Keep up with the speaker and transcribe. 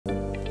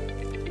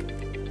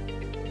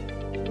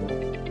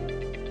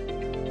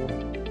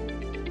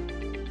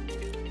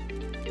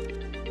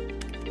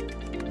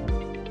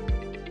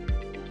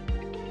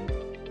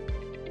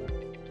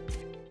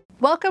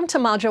Welcome to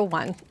Module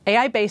 1,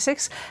 AI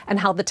Basics and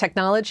How the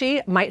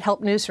Technology Might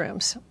Help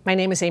Newsrooms. My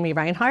name is Aimee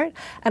Rinehart,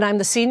 and I'm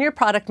the Senior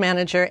Product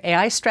Manager,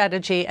 AI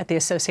Strategy at the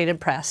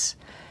Associated Press.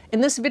 In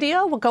this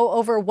video, we'll go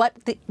over what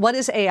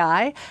is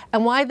AI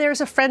and why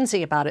there's a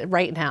frenzy about it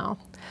right now.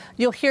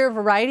 You'll hear a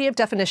variety of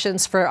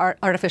definitions for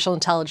artificial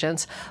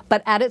intelligence,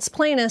 but at its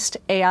plainest,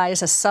 AI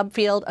is a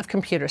subfield of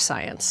computer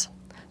science.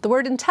 The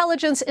word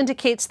intelligence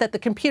indicates that the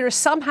computer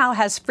somehow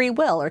has free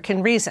will or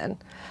can reason.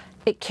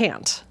 It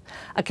can't.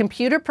 A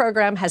computer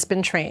program has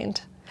been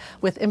trained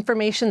with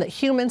information that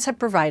humans have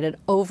provided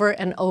over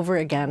and over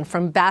again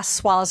from vast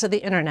swaths of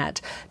the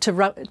internet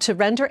to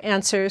render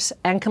answers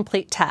and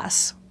complete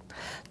tasks.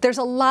 There's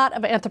a lot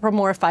of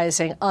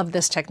anthropomorphizing of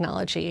this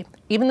technology.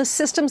 Even the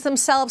systems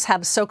themselves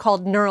have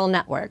so-called neural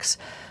networks.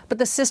 But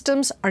the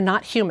systems are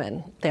not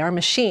human. They are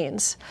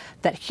machines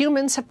that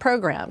humans have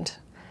programmed.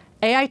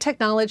 AI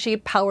technology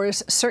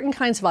powers certain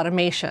kinds of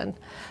automation,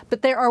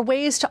 but there are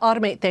ways to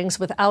automate things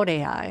without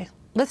AI.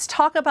 Let's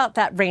talk about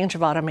that range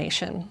of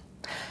automation.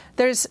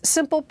 There's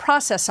simple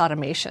process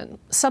automation,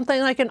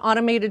 something like an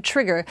automated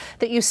trigger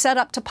that you set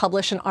up to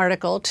publish an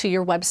article to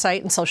your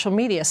website and social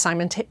media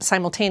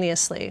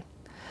simultaneously.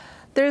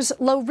 There's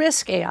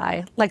low-risk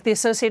AI, like the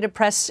Associated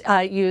Press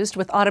used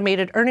with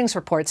automated earnings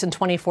reports in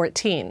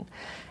 2014.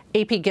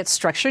 AP gets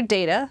structured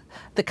data,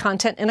 the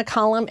content in a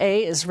column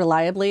A is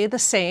reliably the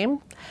same,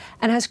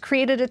 and has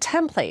created a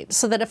template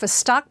so that if a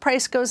stock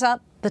price goes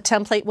up, the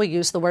template will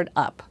use the word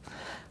up.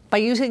 By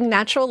using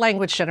natural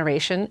language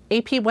generation,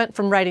 AP went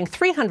from writing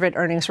 300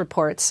 earnings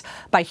reports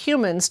by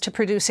humans to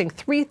producing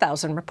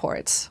 3,000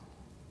 reports.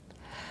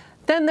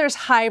 Then there's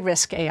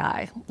high-risk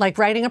AI, like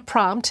writing a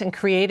prompt and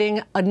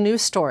creating a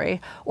news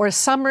story or a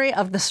summary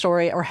of the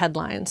story or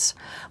headlines.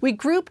 We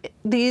group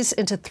these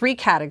into three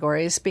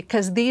categories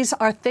because these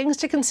are things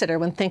to consider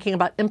when thinking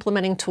about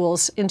implementing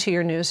tools into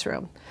your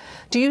newsroom.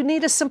 Do you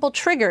need a simple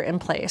trigger in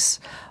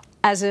place,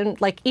 as in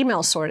like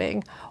email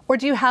sorting, or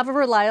do you have a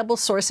reliable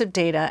source of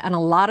data and a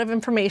lot of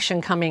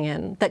information coming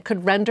in that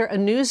could render a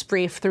news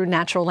brief through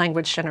natural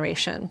language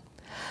generation?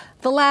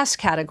 The last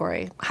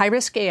category,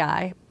 high-risk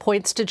AI,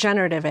 points to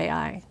generative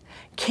AI.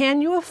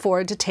 Can you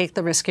afford to take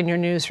the risk in your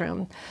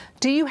newsroom?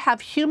 Do you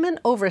have human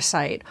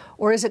oversight,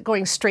 or is it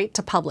going straight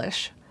to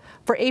publish?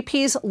 For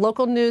AP's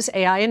Local News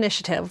AI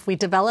initiative, we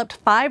developed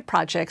 5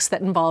 projects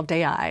that involved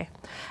AI.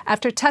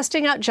 After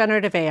testing out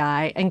generative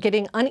AI and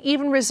getting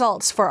uneven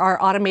results for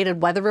our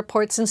automated weather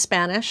reports in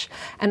Spanish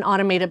and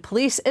automated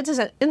police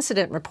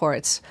incident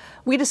reports,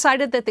 we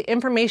decided that the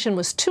information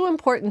was too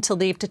important to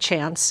leave to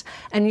chance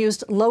and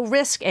used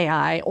low-risk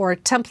AI, or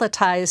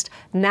templatized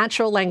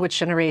natural language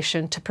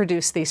generation, to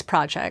produce these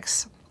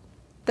projects.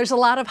 There's a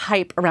lot of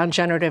hype around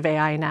generative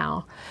AI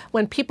now.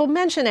 When people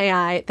mention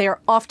AI, they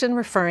are often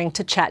referring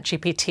to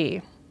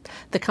ChatGPT.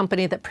 The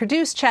company that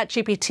produced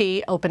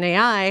ChatGPT,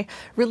 OpenAI,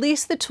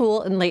 released the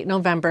tool in late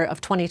November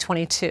of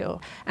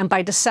 2022. And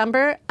by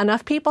December,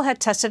 enough people had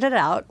tested it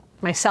out,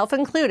 myself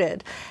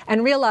included,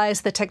 and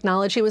realized the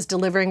technology was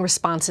delivering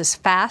responses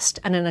fast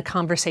and in a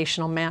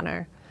conversational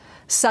manner.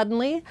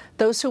 Suddenly,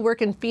 those who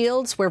work in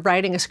fields where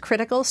writing is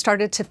critical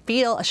started to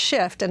feel a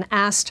shift and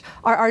asked,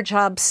 are our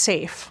jobs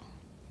safe?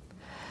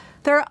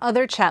 There are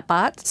other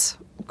chatbots,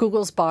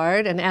 Google's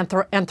Bard and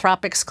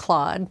Anthropic's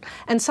Claude,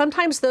 and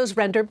sometimes those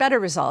render better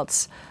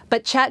results.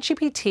 But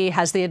ChatGPT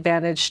has the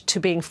advantage to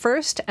being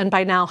first and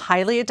by now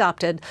highly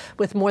adopted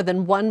with more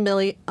than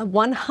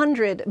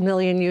 100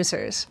 million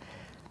users.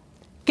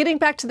 Getting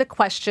back to the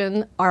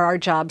question, are our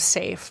jobs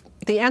safe?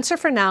 The answer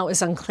for now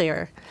is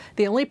unclear.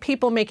 The only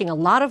people making a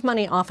lot of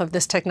money off of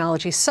this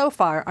technology so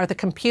far are the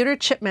computer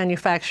chip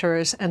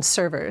manufacturers and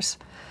servers.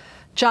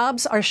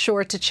 Jobs are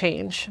sure to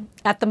change.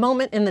 At the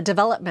moment in the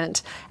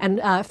development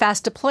and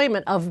fast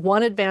deployment of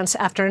one advance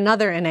after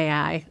another in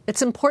AI,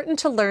 it's important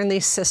to learn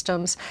these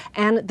systems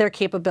and their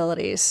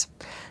capabilities.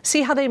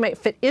 See how they might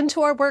fit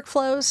into our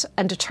workflows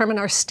and determine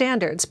our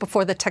standards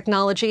before the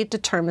technology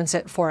determines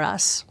it for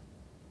us.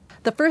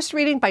 The first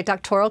reading by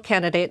doctoral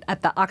candidate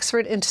at the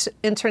Oxford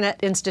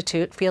Internet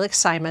Institute, Felix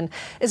Simon,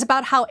 is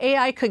about how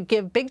AI could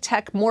give big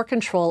tech more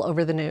control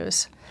over the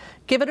news.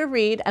 Give it a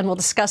read and we'll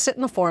discuss it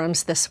in the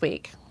forums this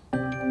week.